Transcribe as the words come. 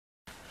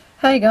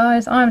Hey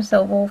guys, I'm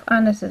Silverwolf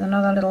and this is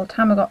another little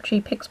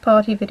Tamagotchi Pix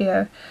party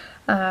video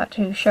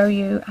to show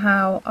you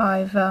how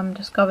I've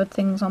discovered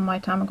things on my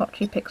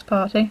Tamagotchi Pix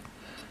party.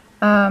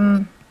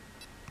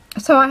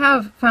 So I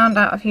have found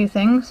out a few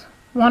things.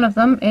 One of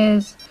them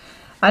is,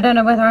 I don't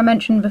know whether I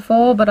mentioned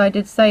before, but I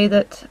did say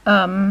that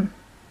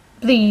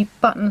the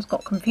buttons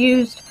got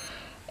confused.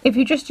 If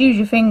you just use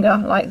your finger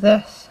like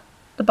this,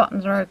 the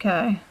buttons are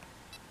okay.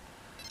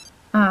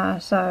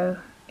 So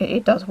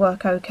it does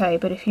work okay,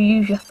 but if you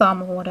use your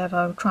thumb or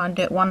whatever, try and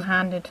do it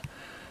one-handed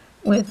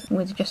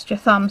with just your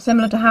thumb,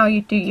 similar to how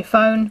you do your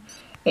phone,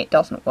 it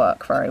doesn't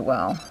work very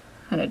well,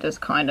 and it does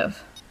kind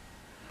of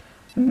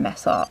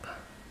mess up.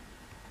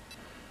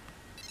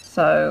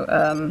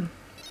 So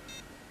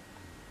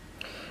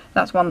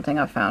that's one thing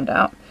I found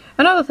out.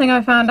 Another thing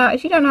I found out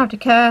is you don't have to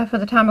care for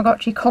the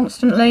Tamagotchi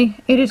constantly.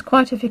 It is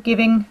quite a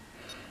forgiving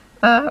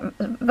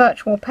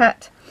virtual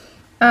pet.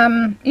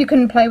 You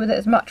can play with it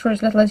as much or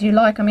as little as you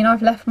like. I mean,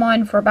 I've left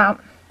mine for about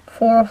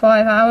 4 or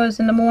 5 hours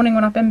in the morning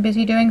when I've been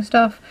busy doing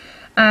stuff,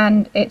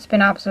 and it's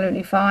been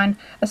absolutely fine,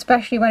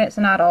 especially when it's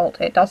an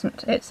adult.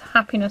 Its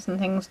happiness and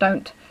things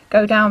don't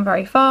go down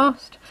very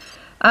fast.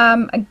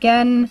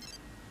 Again,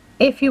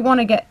 if you want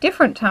to get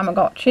different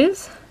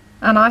Tamagotchis,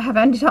 and I have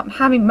ended up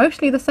having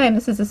mostly the same.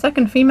 This is the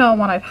second female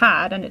one I've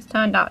had, and it's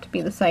turned out to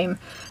be the same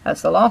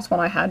as the last one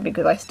I had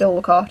because I still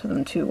look after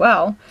them too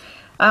well.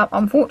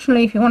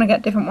 Unfortunately, if you want to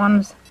get different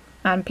ones,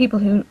 and people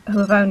who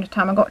have owned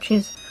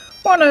Tamagotchis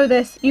will know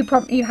this, you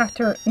have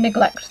to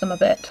neglect them a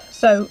bit.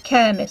 So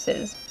care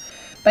misses,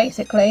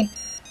 basically.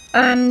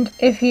 And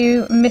if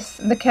you miss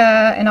the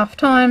care enough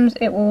times,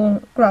 it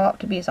will grow up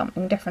to be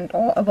something different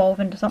or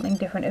evolve into something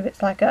different if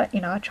it's like a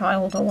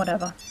child or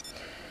whatever.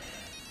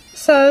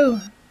 So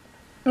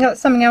that's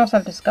something else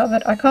I've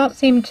discovered. I can't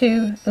seem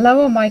to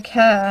lower my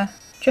care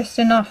just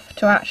enough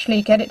to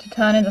actually get it to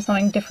turn into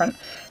something different.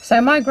 So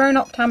my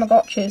grown-up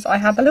Tamagotchis, I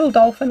have the little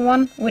dolphin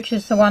one, which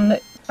is the one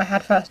that I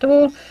had first of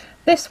all.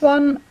 This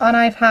one, and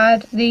I've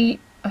had I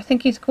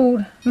think he's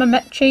called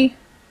Mamechi.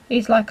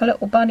 He's like a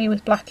little bunny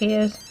with black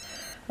ears.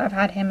 I've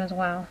had him as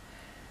well.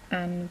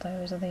 And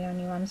those are the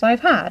only ones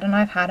I've had. And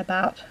I've had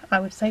about, I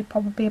would say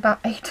probably about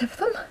 8 of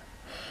them.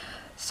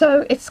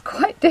 So it's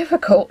quite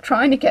difficult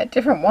trying to get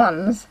different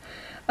ones.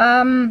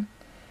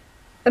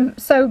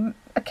 So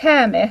a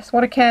care miss,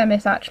 what a care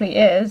miss actually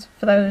is,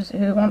 for those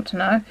who want to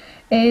know,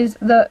 is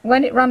that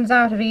when it runs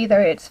out of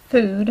either its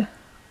food,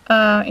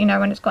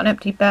 when it's got an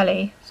empty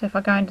belly, so if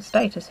I go into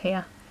status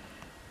here,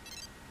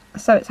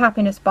 so its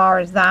happiness bar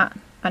is that,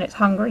 and its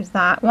hunger is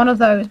that, one of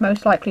those,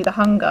 most likely the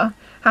hunger,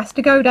 has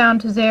to go down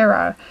to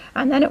 0,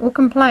 and then it will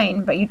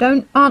complain, but you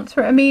don't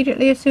answer it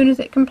immediately as soon as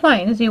it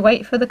complains. You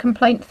wait for the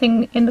complaint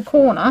thing in the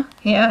corner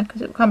here,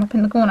 because it will come up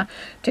in the corner,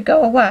 to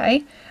go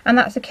away, and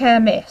that's a care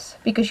miss,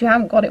 because you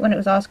haven't got it when it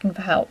was asking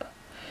for help.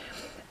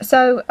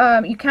 So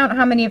you count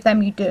how many of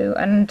them you do,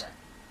 and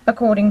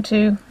according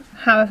to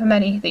however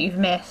many that you've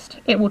missed,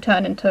 it will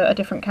turn into a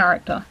different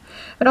character.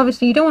 But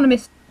obviously you don't want to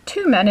miss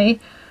too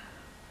many,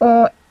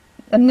 or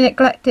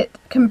neglect it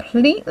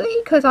completely,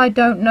 because I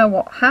don't know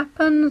what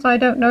happens. I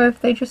don't know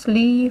if they just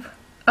leave.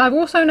 I've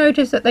also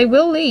noticed that they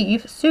will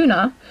leave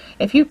sooner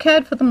if you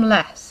cared for them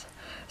less.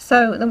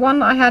 So the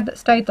one I had that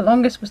stayed the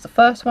longest was the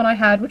first one I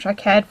had, which I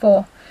cared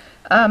for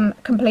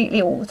completely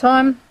all the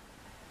time.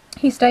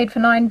 He stayed for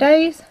 9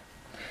 days,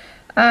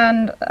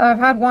 and I've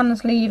had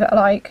ones leave at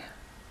like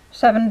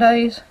 7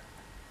 days.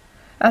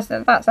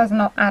 That's as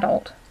an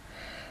adult.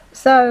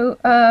 So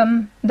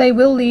they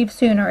will leave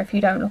sooner if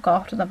you don't look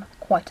after them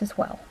quite as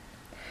well,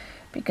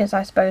 because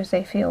I suppose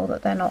they feel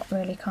that they're not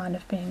really kind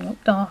of being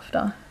looked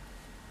after.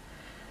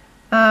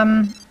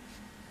 So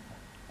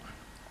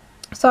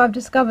I've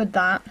discovered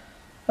that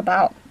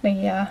about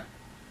the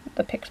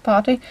Pix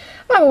party.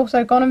 I've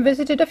also gone and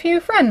visited a few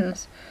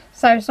friends.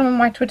 So some of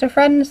my Twitter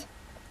friends,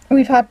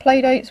 we've had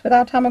play dates with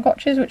our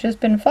Tamagotchis, which has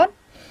been fun.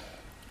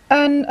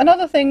 And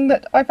another thing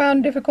that I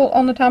found difficult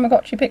on the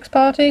Tamagotchi Pix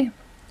party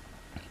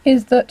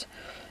is that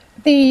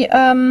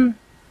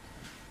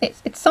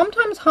it's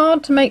sometimes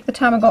hard to make the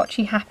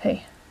Tamagotchi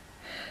happy.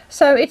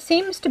 So it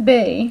seems to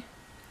be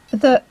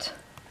that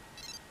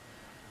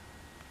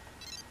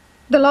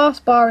the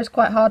last bar is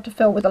quite hard to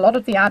fill with a lot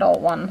of the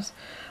adult ones.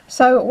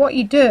 So what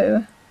you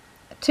do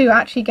to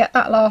actually get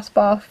that last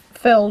bar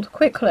filled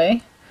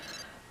quickly,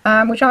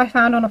 which I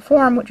found on a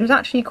forum, which was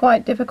actually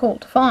quite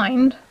difficult to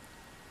find,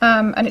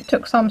 and it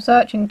took some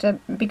searching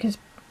because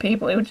it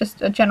was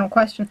just a general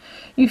question.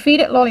 You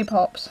feed it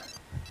lollipops,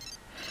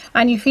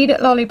 and you feed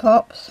it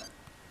lollipops,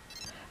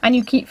 and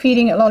you keep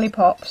feeding it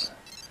lollipops,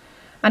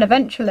 and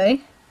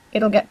eventually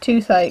it'll get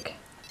toothache.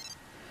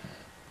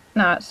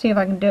 Now let's see if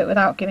I can do it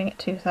without giving it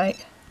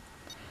toothache,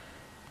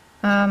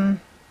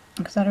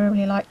 because I don't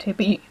really like to,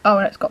 but oh,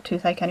 and it's got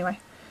toothache anyway,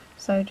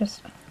 so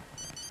just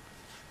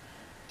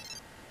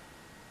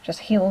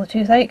heal the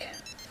toothache.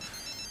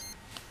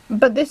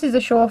 But this is a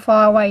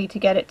surefire way to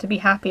get it to be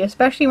happy,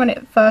 especially when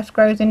it first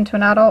grows into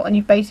an adult and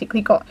you've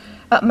basically got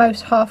at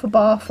most half a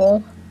bar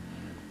full.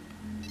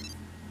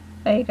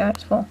 There you go,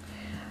 it's full.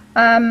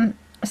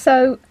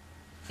 So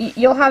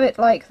you'll have it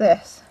like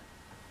this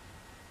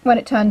when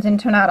it turns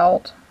into an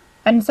adult.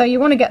 And so you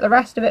want to get the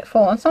rest of it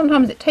full, and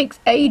sometimes it takes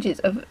ages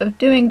of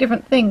doing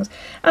different things,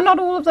 and not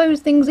all of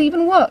those things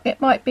even work. It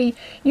might be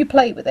you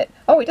play with it,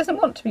 oh, it doesn't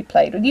want to be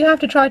played with. You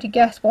have to try to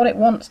guess what it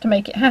wants to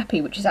make it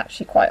happy, which is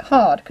actually quite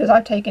hard, because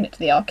I've taken it to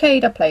the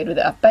arcade, I've played with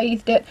it, I've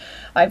bathed it,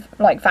 I've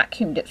like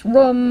vacuumed its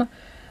room,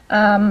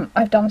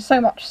 I've done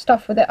so much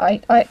stuff with it.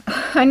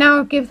 I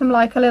now give them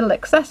like a little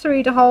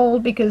accessory to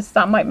hold, because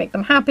that might make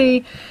them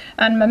happy.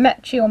 And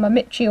Mamichi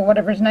or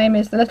whatever his name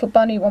is, the little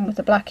bunny one with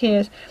the black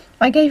ears,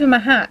 I gave him a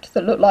hat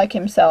that looked like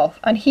himself,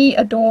 and he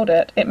adored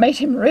it. It made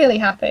him really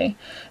happy.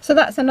 So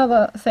that's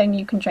another thing,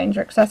 you can change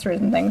your accessories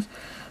and things.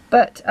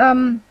 But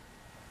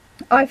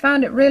I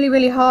found it really,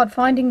 really hard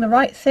finding the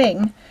right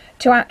thing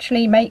to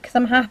actually make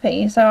them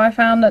happy. So I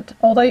found that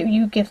although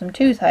you give them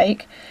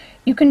toothache,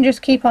 you can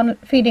just keep on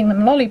feeding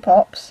them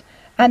lollipops,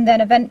 and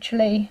then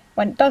eventually,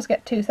 when it does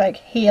get toothache,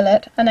 heal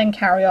it, and then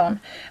carry on.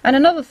 And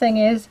another thing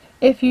is,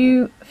 if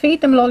you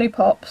feed them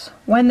lollipops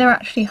when they're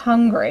actually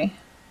hungry,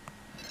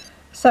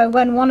 so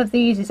when one of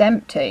these is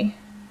empty,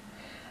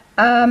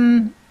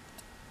 they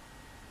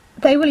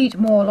will eat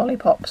more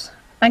lollipops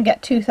and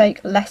get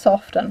toothache less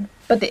often.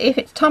 But if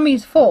its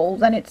tummy's full,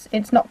 then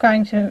it's not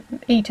going to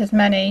eat as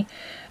many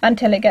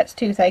until it gets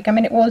toothache. I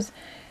mean, it was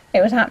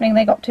happening,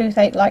 they got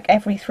toothache like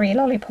every 3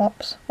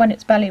 lollipops when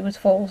its belly was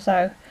full.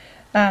 So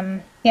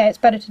yeah, it's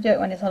better to do it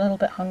when it's a little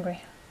bit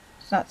hungry.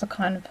 So that's a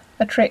kind of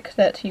a trick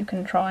that you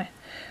can try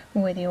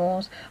with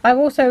yours. I've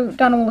also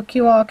done all the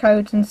QR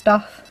codes and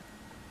stuff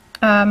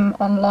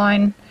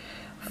online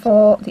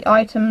for the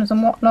items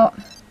and whatnot.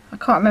 I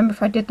can't remember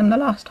if I did them the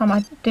last time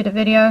I did a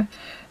video.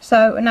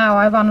 So now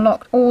I've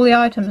unlocked all the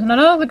items, and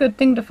another good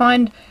thing to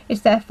find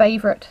is their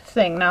favourite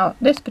thing. Now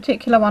this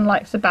particular one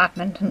likes the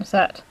badminton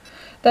set.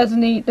 There's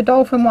the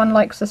dolphin one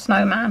likes the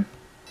snowman,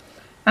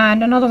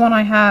 and another one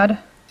I had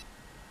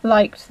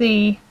liked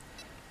the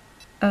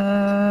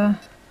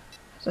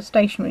it's a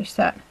stationery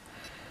set.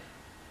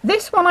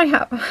 This one I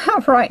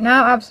have right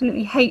now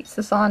absolutely hates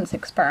the science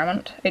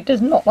experiment. It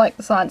does not like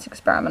the science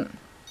experiment.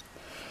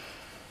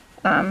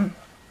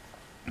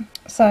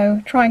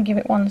 So try and give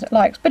it ones it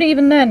likes, but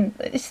even then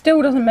it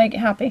still doesn't make it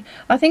happy.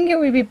 I think it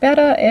would be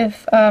better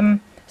if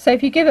so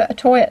if you give it a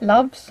toy it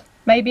loves,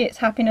 maybe its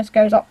happiness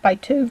goes up by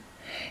 2.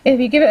 If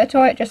you give it a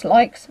toy it just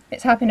likes,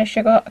 its happiness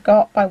should go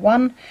up by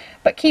 1.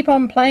 But keep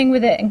on playing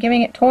with it and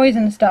giving it toys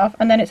and stuff,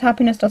 and then its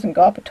happiness doesn't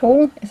go up at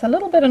all. It's a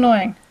little bit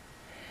annoying.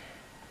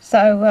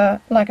 So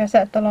like I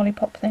said, the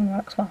lollipop thing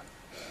works well.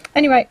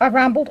 Anyway, I've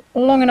rambled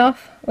long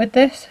enough with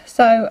this,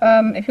 so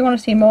if you want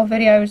to see more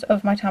videos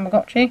of my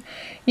Tamagotchi,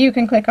 you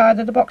can click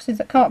either the boxes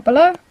that come up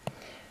below.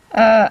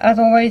 As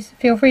always,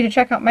 feel free to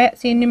check out my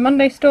Etsy and New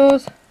Monday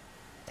stores.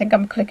 I think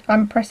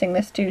I'm pressing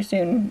this too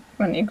soon,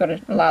 when you've got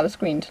to allow the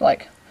screen to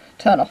like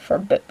turn off for a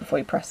bit before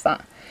you press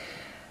that.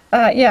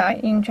 Yeah,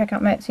 you can check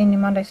out my Etsy and New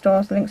Monday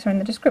stores. The links are in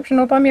the description,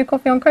 or buy me a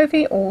coffee on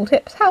Ko-fi. All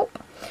tips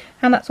help.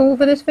 And that's all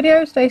for this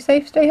video. Stay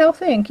safe, stay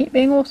healthy, and keep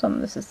being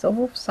awesome. This is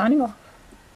Silver signing off.